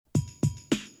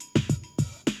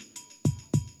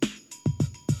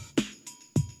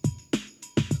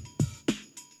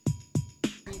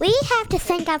we have to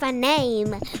think of a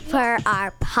name for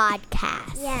our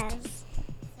podcast. Yes.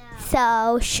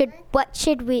 So what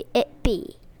should it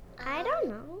be? I don't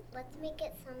know. Let's make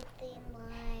it something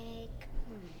like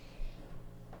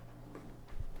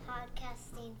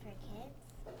podcasting for kids.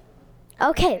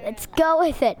 Okay, let's go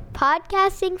with it.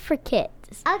 Podcasting for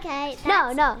kids. Okay.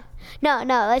 No.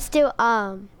 Let's do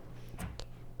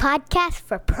podcast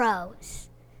for pros.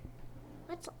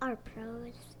 What's our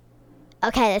pros?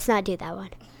 Okay, let's not do that one.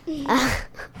 Should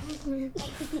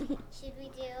we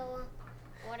do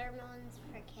Watermelons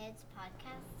for Kids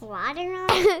podcast?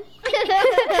 Watermelon?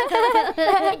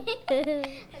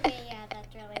 Okay, yeah,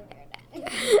 that's really weird.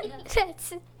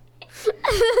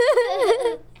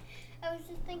 I was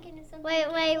just thinking of something.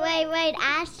 Wait,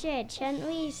 Astrid, shouldn't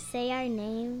we say our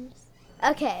names?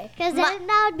 Okay. Because then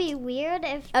that would be weird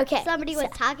if Okay, somebody was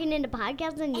talking in the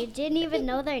podcast and you didn't even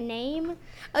know their name.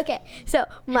 Okay, so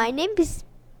my name is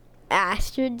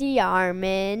Astrid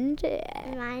DeArmond.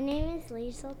 My name is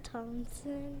Lisa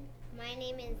Thompson. My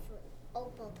name is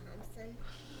Opal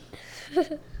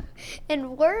Thompson.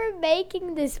 And we're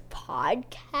making this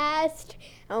podcast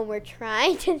and we're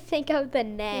trying to think of the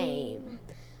name.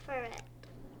 For it.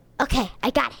 Okay, I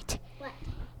got it. What?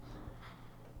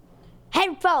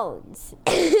 Headphones.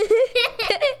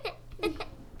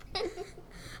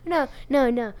 No,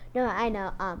 I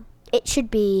know. It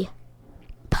should be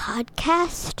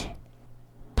podcasts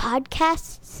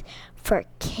for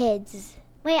kids.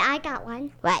 Wait, I got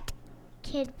one. What?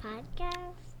 Kid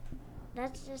podcast?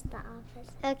 That's just the office.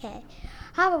 Okay.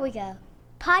 How about we go?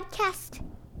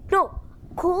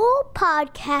 Cool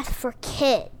podcast for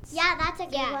kids. Yeah, that's a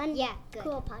good one. Yeah, good.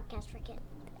 Cool podcast for kids.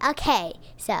 Okay,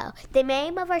 so the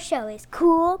name of our show is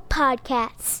Cool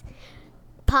Podcasts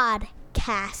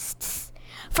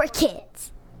for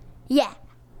Kids. Yeah.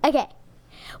 Okay.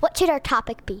 What should our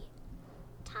topic be?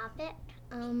 Topic?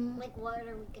 Like, what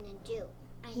are we gonna do?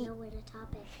 I know what a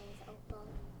topic is, Opal.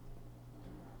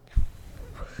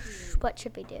 What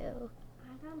should we do?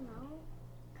 I don't know.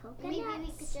 Maybe we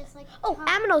Coconuts? could just like. Oh,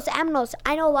 aminos.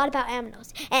 I know a lot about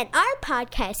aminos. And our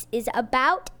podcast is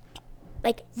about,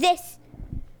 like, this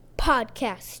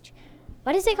podcast.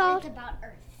 What is it called? It's about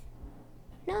Earth.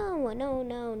 No.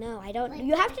 I don't.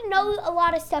 You have to know a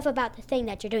lot of stuff about the thing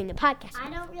that you're doing the podcast I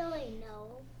about. don't really know.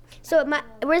 So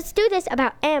let's do this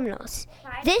about aminos.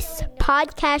 This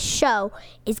podcast show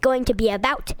is going to be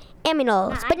about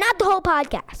aminos, but not the whole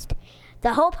podcast.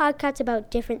 The whole podcast's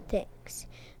about different things,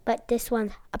 but this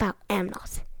one's about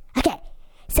aminos. Okay,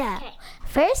 so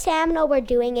first aminal we're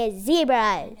doing is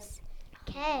zebras.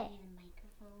 Okay.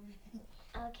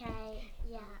 Okay,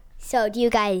 yeah. So do you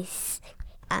guys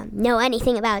know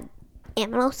anything about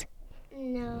aminals?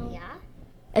 No.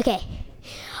 Yeah. Okay,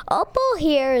 Opal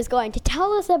here is going to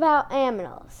tell us about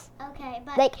aminals. Okay,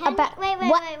 but Like, can about wait,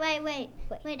 what-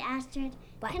 Wait, Astrid.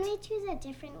 What? Can we choose a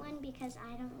different one because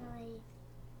I don't really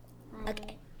like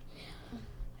Okay.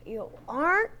 You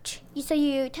aren't. So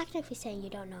you technically saying you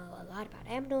don't know a lot about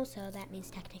aminals, so that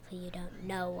means technically you don't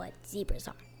know what zebras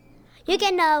are. You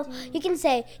can know. You can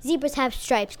say zebras have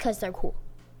stripes because they're cool.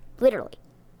 Literally.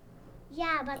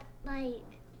 Yeah, but like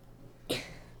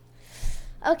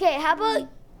Okay. How about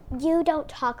you don't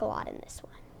talk a lot in this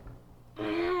one?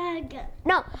 ugh.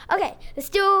 No. Okay. Let's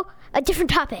do a different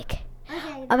topic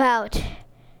Okay, about.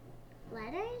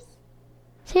 letters?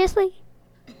 Seriously?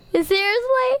 Seriously?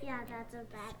 Yeah, that's a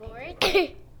bad word.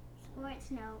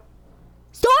 Sports, no.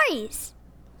 Stories.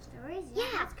 Stories? Yeah,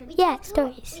 that's good. Yeah,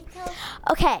 stories.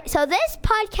 Okay, so this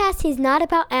podcast is not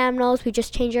about aminals. We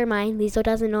just changed our mind. Liesl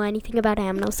doesn't know anything about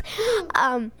aminals.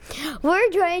 We're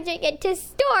changing it to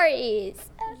stories.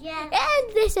 Yeah.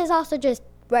 And this is also just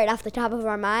right off the top of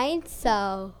our minds,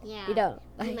 so Yeah. you don't.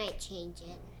 We might change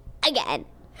it. Again.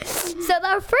 So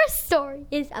the first story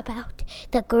is about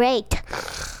the great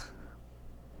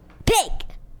pig.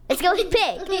 Let's go with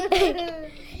pig.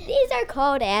 These are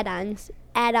called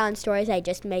add-on stories. I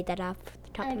just made that off the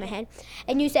top of my head.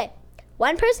 And you say,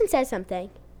 one person says something.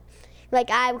 Like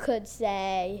I could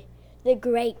say, the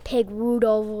great pig ruled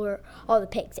over all the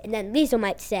pigs. And then Liesl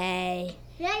might say,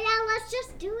 Yeah, let's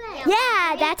just do it.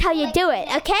 yeah, that's how you do it.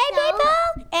 Okay,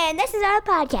 people? And this is our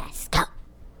podcast. Go.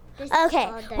 This is Okay,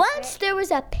 called the once there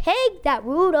was a pig that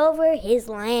ruled over his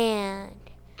land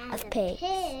and of the pigs.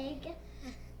 pig,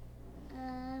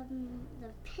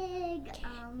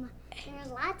 there was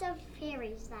lots of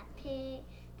fairies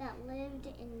that lived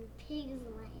in pig's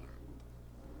land.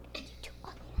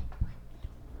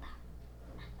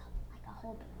 Like a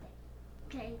whole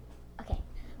big thing. Okay. Okay.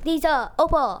 These are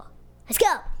Opal. Let's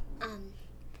go.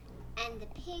 And the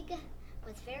pig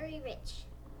was very rich.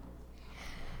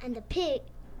 And the pig,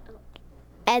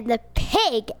 And the pig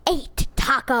pig ate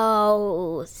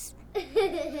tacos.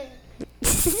 Okay.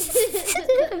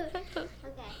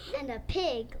 And a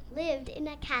pig lived in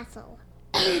a castle.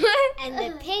 And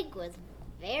the pig was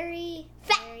very,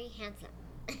 very handsome.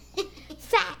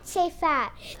 Fat, say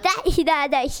fat.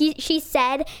 She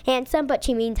said handsome, but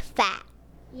she means fat.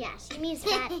 Yeah, she means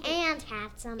fat and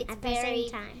handsome It's at the very-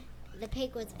 same time. The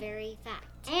pig was very fat.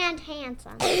 And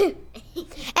handsome. And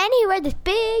he wore this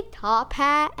big top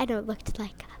hat, and it looked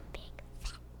like a big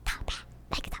fat top hat.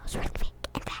 Like that was really big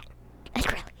and fat.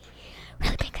 Like really,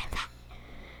 really big and fat.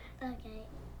 Okay.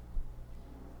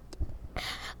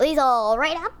 Liesel,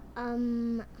 right up.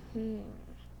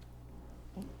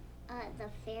 The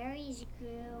fairies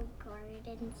grew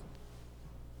gardens.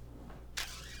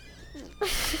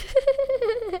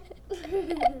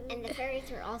 And the fairies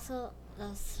were also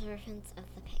the servants of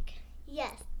the pig.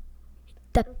 Yes.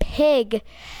 The pig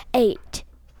ate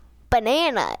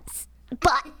bananas,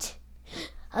 but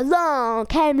along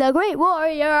came the great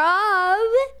warrior of.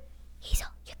 Liesel,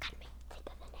 you got me. Think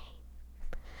of the name.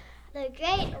 The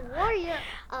great warrior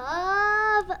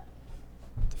of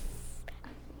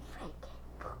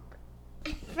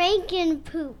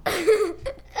Frankenpoop.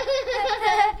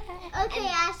 Okay,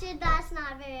 Astrid, that's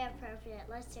not very appropriate.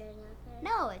 Let's do another.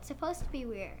 No, it's supposed to be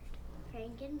weird.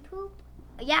 Frankenpoop?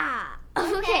 Yeah.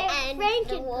 Okay. And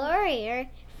the warrior,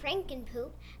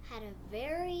 Frankenpoop, had a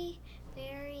very,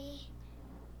 very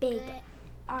Big good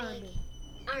army.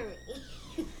 army.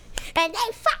 And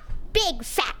they fought big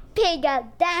fat pig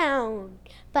down.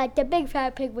 But the big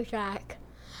fat pig was like,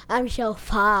 I'm so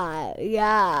fat,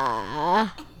 yeah.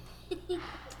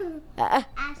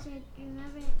 Astrid,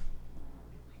 remember?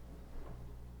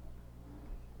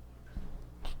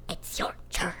 It's your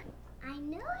turn. I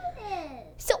know it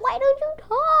is. So why don't you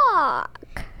talk?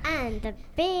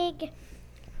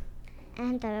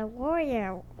 And the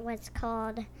warrior was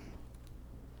called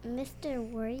Mr.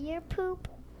 Warrior Poop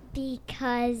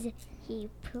because he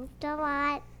pooped a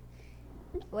lot.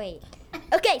 Wait.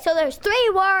 Okay, so there's 3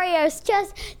 warriors.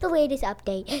 Just the latest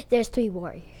update. There's 3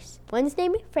 warriors. One's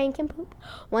named Frankenpoop,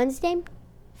 one's named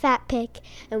Fat Pig,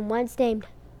 and one's named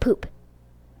Poop.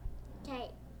 Okay,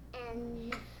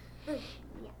 and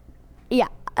Yeah,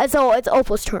 so it's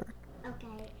Opal's turn.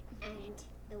 okay, And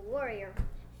the warrior,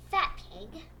 Fat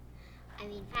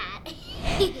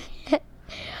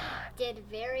did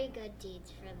very good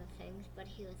deeds for the things, but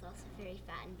he was also very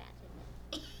fat and bad with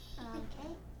it.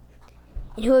 okay.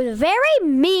 And he was a very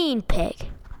mean pig.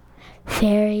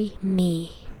 Very mean.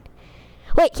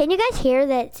 Wait, can you guys hear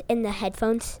that in the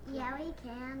headphones? Yeah, we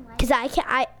can. Like, Because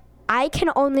I can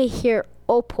only hear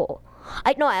Opal.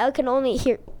 I can only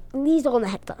hear Liesel in the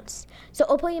headphones. So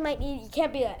Opal, you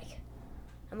can't be like,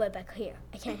 I'm way back here.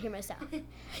 I can't hear myself. You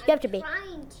have to be.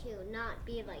 Trying to not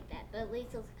be like that, but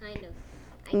Liesel's kind of.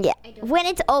 Yeah. I don't. When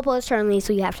it's Opal's turn,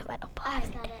 Liesel, you have to let Opal I have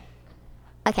it. got it.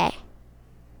 Okay.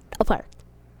 Opal.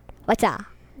 What's up?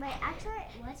 Wait, actually,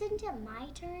 wasn't it my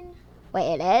turn?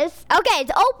 Wait, it is? Okay,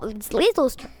 it's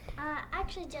Liesel's turn.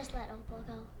 Actually, just let Opal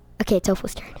go. Okay, it's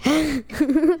Opal's turn. And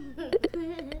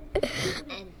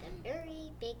the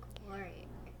very big warrior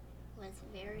was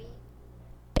very.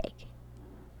 Big.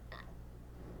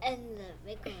 And the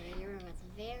big warrior was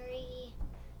very.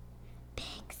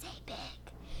 Big, say big.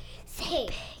 Say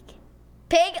Pig.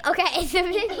 Pig? Okay, so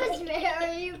It was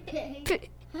very big.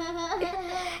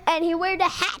 and he wore a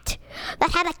hat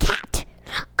that had a cat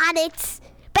on its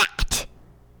back.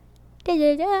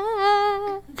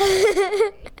 Da-da-da.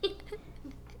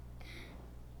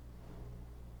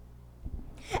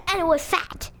 And it was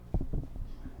fat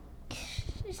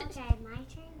Okay, my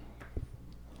turn.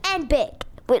 and big,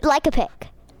 like a pig.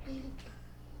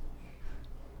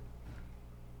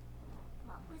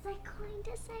 What was I going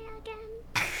to say again?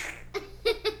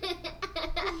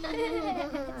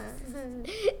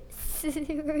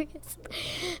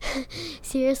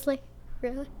 Seriously?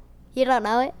 Really? You don't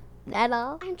know it at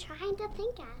all? I'm trying to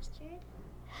think, Astrid.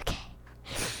 Okay.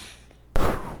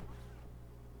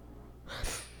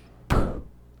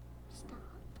 Stop.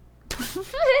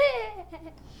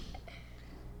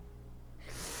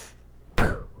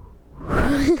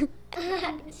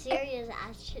 I'm serious,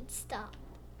 Astrid. Stop.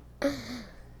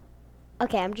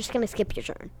 Okay, I'm just gonna skip your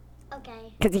turn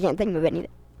Okay. because you can't think of anything.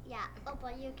 Yeah,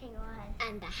 Opal, you can go ahead.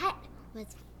 And the hat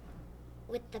was.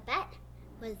 With the bat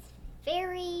was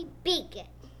very big.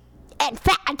 And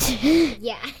fat.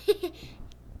 Yeah. I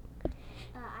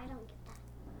don't get that.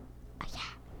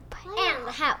 Yeah. And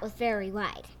the hat was very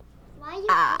wide. Why are you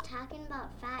Ah. talking about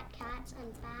fat cats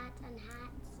and fat and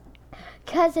hats?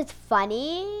 Because it's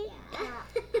funny. I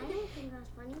don't think that's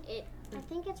funny. It I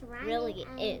think it's rhyming really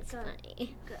and is good.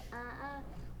 funny.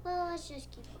 Well, let's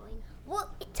just keep going.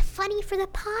 Well, it's funny for the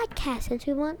podcast since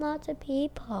we want lots of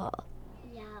people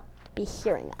Yeah. to be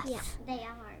hearing us. Yeah, they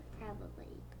are probably.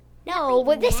 No,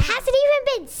 well, this now. hasn't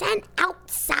even been sent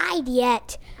outside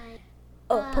yet.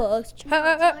 Opal's No,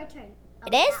 it's turn. your turn.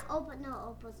 It is? Yeah,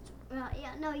 Opal's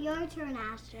turn. No, your turn,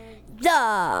 Astrid.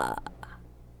 The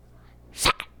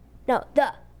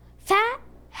fat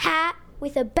hat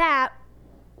with a bat,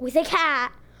 with a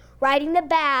cat riding the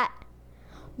bat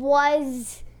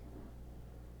was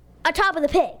on top of the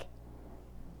pig.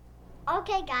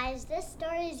 Okay, guys, this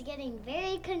story is getting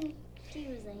very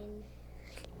confusing.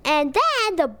 And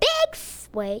then the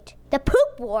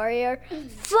poop warrior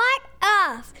fought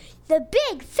off the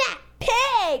big fat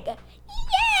pig.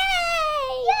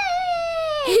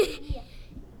 Yay! Yay!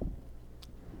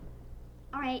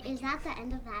 All right, is that the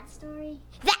end of that story?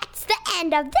 That's the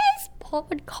end of this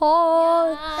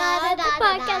podcast.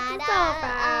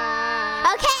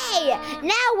 Okay,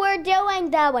 now we're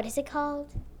doing the, what is it called?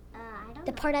 I don't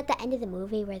The part at the end of the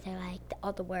movie where they're like,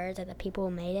 all the words of the people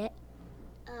who made it.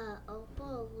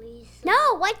 Opal, Lisa.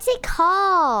 No, what's it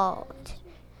called?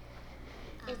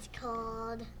 It's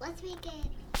called. Let's make it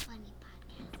a funny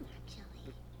podcast,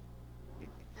 actually.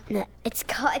 No, it's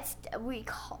called,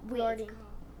 we already.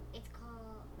 It's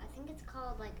called, I think it's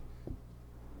called like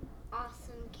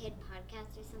Awesome Kid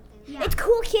Podcast or something. Yeah. It's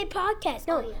Cool Kid Podcast.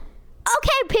 No. Oh, yeah.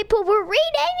 Okay, people, we're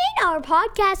renaming our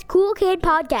podcast Cool Kid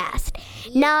Podcast,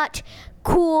 not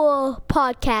Cool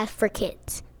Podcast for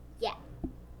Kids. Yeah.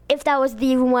 If that was the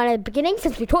even one at the beginning,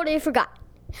 since we totally forgot.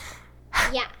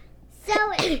 Yeah. So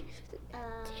it's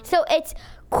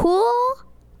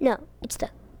it's the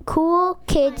Cool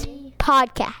Kids Funny.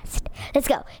 Podcast. Let's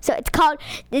go. So it's called,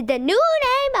 the new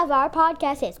name of our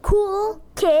podcast is Cool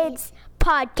Kids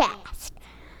Podcast.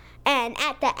 And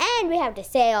at the end, we have to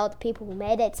say all the people who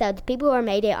made it. So the people who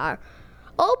made it are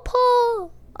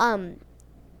Opal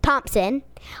Thompson,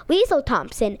 Liesl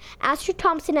Thompson, Astrid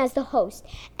Thompson as the host,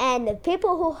 and the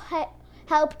people who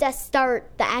helped us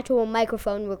start the actual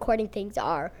microphone recording things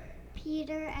are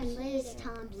Peter and Liz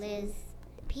Thompson.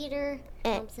 Peter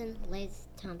Thompson, Liz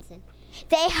Thompson.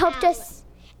 they helped us.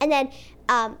 And then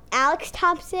Alex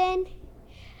Thompson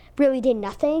really did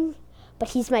nothing, but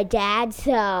he's my dad,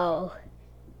 so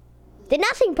the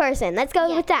nothing person. Let's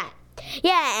go with that.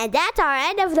 Yeah, and that's our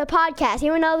end of the podcast.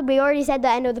 Even though we already said the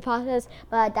end of the podcast,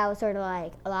 but that was sort of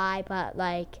like a lie, but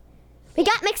like we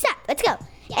got mixed up. Let's go.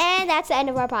 And that's the end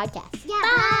of our podcast. Yeah.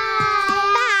 Bye.